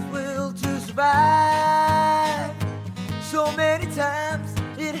and his will to survive. So many times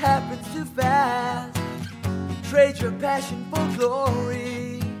it happens too fast. Trade your passion for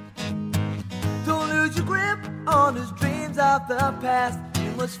glory. Don't lose your grip on those dreams of the past.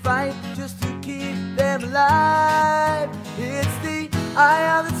 You must fight just to keep them alive. It's the eye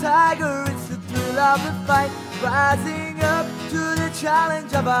of the tiger, it's the thrill of the fight. Rising up to the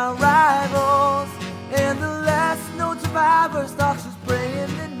challenge of our rivals. And the last known survivor stalks us prey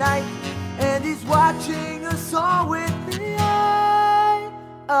in the night. And he's watching us all with the eye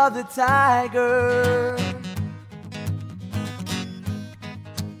of the tiger.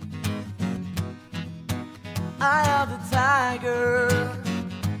 Eye of the tiger.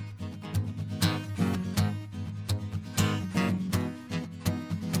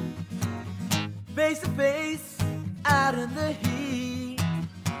 Face to face, out in the heat,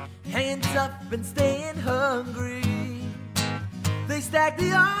 hanging tough and staying hungry. They stack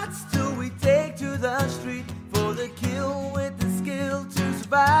the odds till we take to the street for the kill with the skill to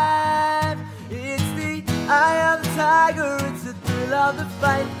survive. It's the eye of the tiger, it's the thrill of the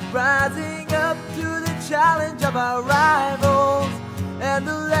fight. Rising up to the challenge of our rivals. And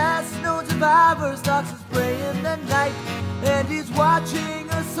the last known survivor stalks us prey in the night. And he's watching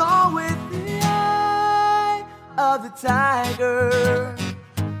us all with the eye of the tiger.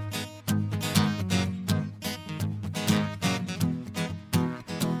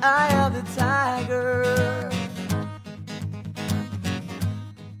 Eye of the tiger.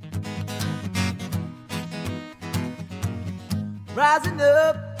 Rising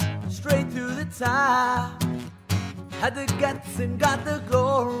up, straight to the top. Had the guts and got the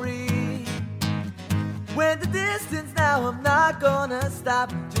glory. Went the distance, now I'm not gonna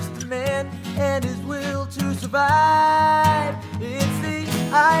stop. Just a man and his will to survive. It's the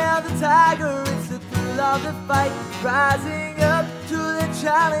Eye of the tiger, it's the thrill of the fight, rising up to the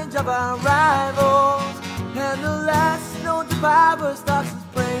challenge of our rivals. And the last known survivor starts his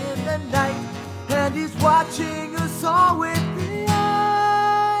play in the night, and he's watching us all with the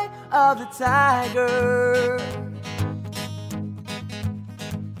eye of the tiger.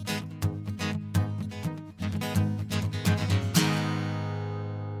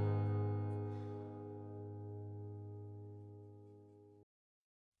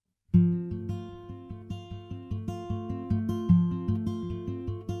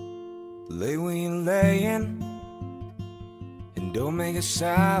 Lay where you're laying and don't make a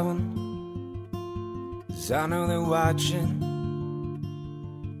sound, 'cause I know they're watching.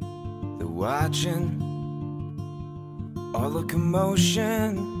 They're watching all the commotion,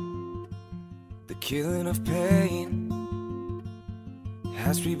 the killing of pain,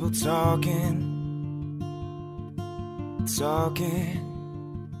 has people talking, talking.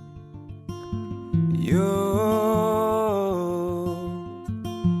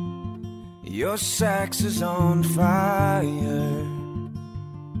 Your sex is on fire,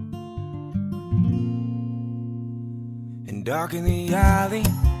 and dark in the alley,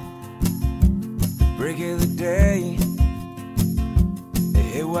 the break of the day, they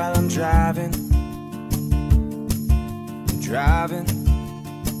hit while I'm driving,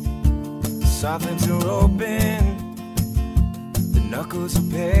 soft lips are open, the knuckles are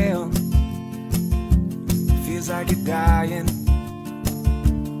pale, feels like you're dying.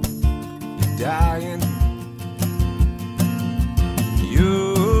 Dying.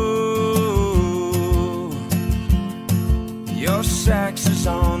 Your sex is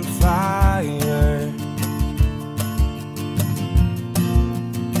on fire,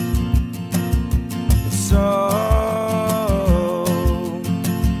 so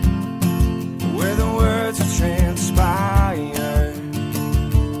where the words will transpire,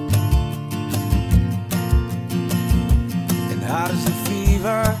 and hot as the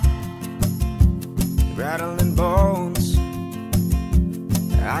fever, rattling bones,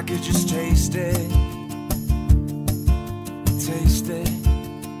 I could just taste it,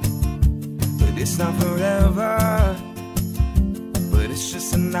 but it's not forever, but it's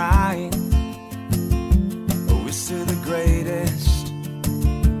just a night, oh, it's to the greatest,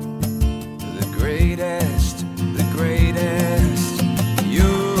 the greatest, the greatest.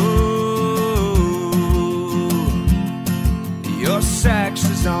 Your sex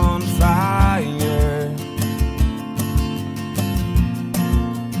is on fire,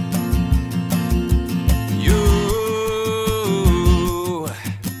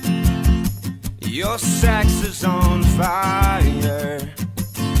 your sex is on fire.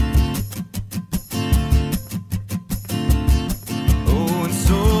 Oh, and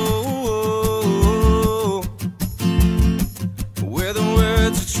so where the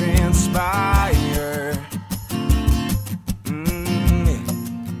words will transpire.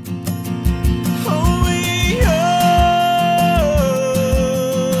 Oh,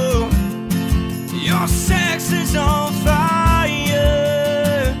 your sex is on fire.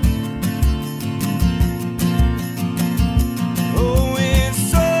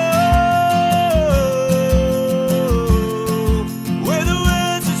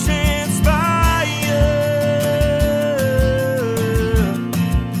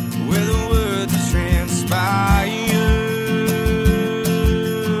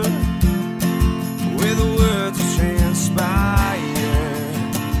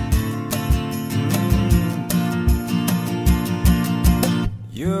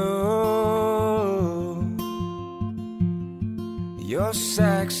 Your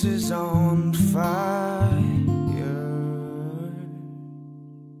sex is on fire.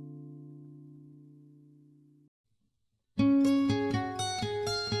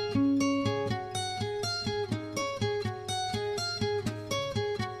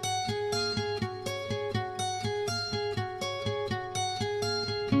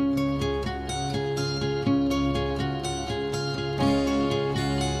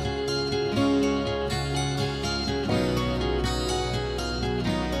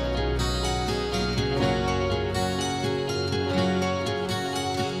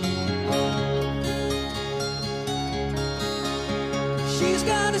 She's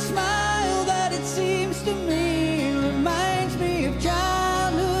got a smile that it seems to me reminds me of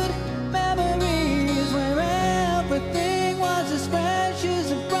childhood memories where everything was as fresh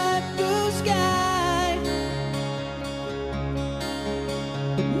as a bright blue sky.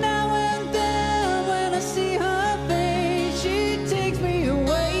 But now and then when I see her face, she takes me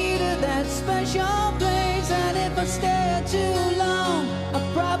away to that special place. And if I stare too long,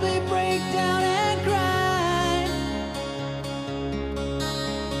 I'll probably break down and cry.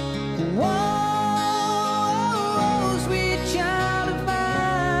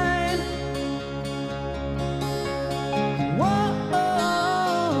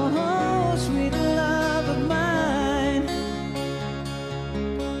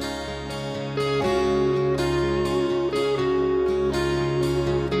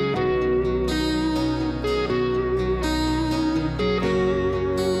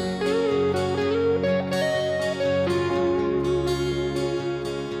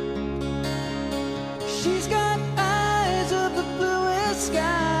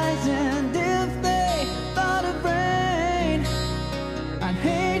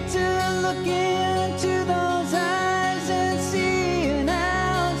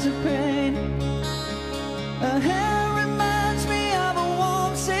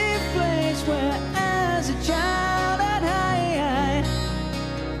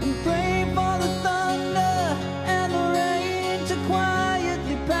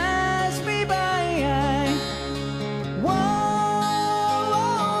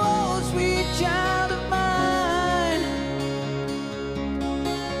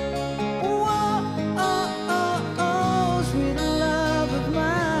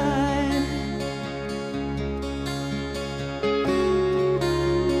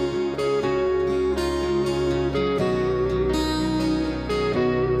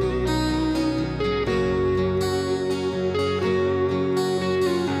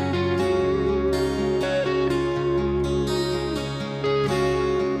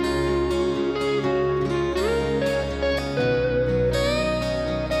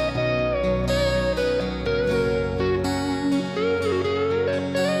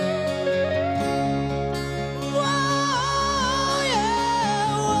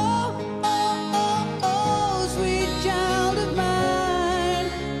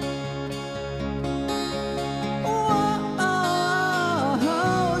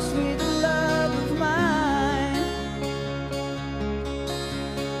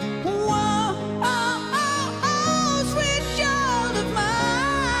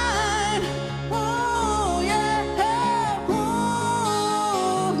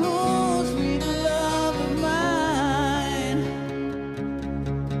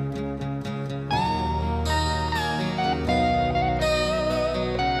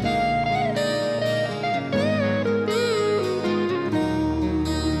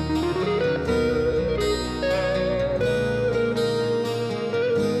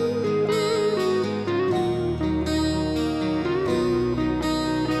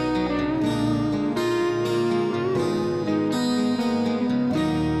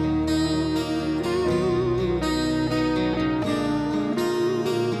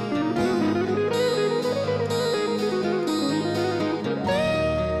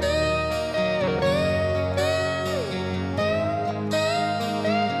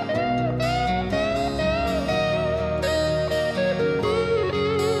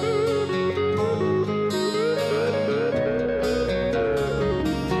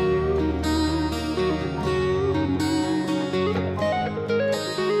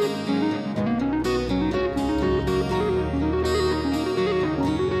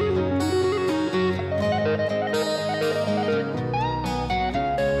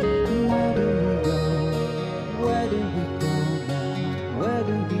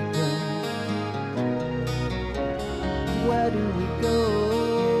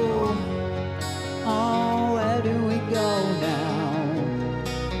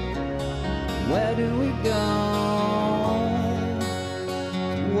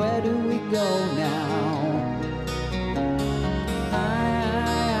 where do we go now?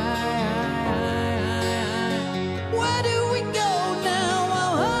 Where do we go now?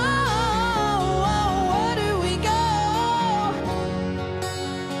 Oh, oh, oh, where do we go?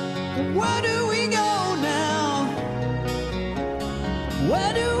 Where do we go now?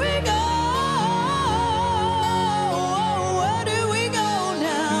 Where do we go? Where do we go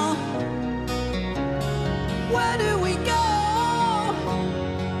now? Where do we go?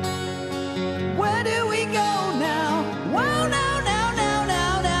 Where do we go now? Wow, now, now, now,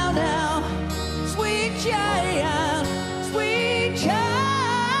 now, now, now. Sweet child, sweet child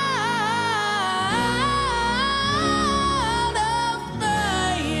of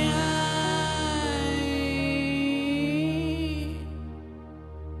mine.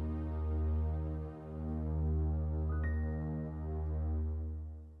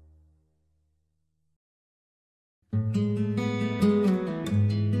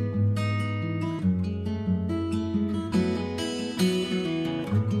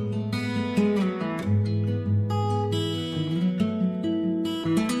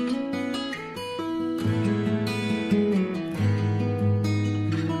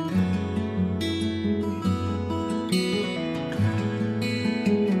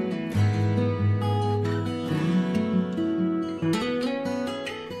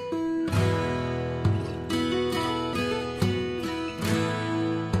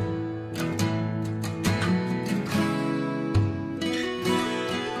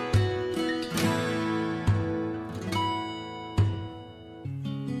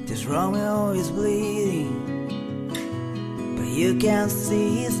 This Romeo is bleeding, but you can't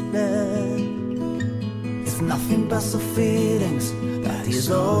see his blood. It's nothing but the feelings that his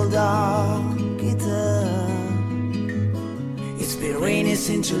old dog guitar. It's been raining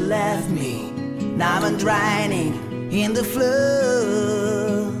since you left me. Now I'm drowning in the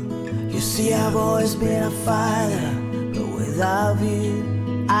flood. You see, I've always been a fighter, but without you,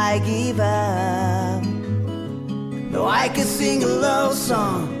 I give up. No, I can sing a love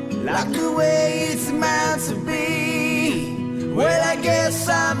song like the way it's meant to be. Well, I guess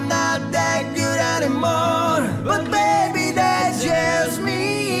I'm not that good anymore, but baby, that's just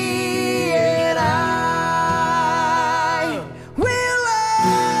me, and I will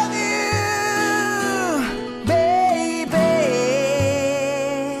love you, baby.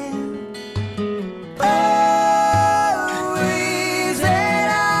 Always, and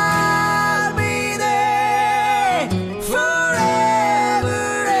I'll be there forever.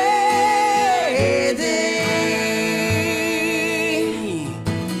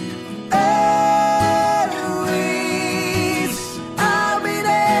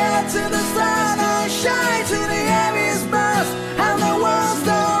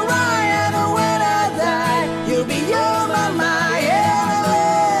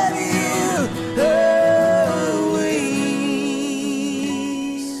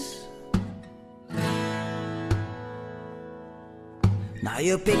 Now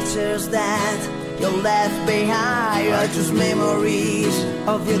your pictures that you left behind are just memories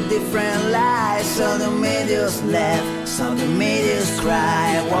of your different lives. Some that made us laugh, some that made us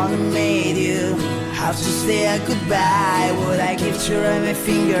cry. One that made you have to say a goodbye. Would I give to run my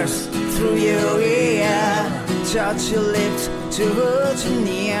fingers through your ear, touch your lips to hold you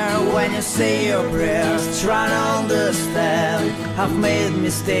near when you say your prayers? Try to understand, I've made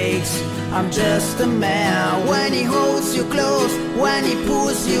mistakes, I'm just a man. When he holds you close, when he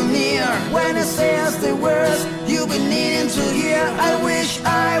pulls you near, when he says the words you've been needing to hear. I wish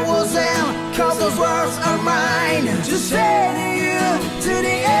I was him, cause those words are mine to say to you to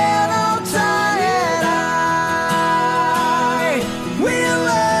the end of time. And I will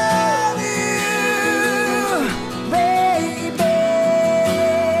love you, baby.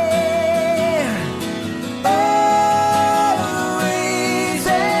 Always,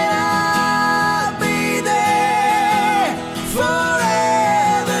 and I'll be there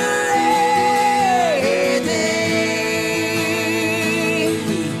forever, every day.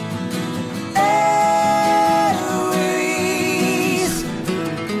 Always.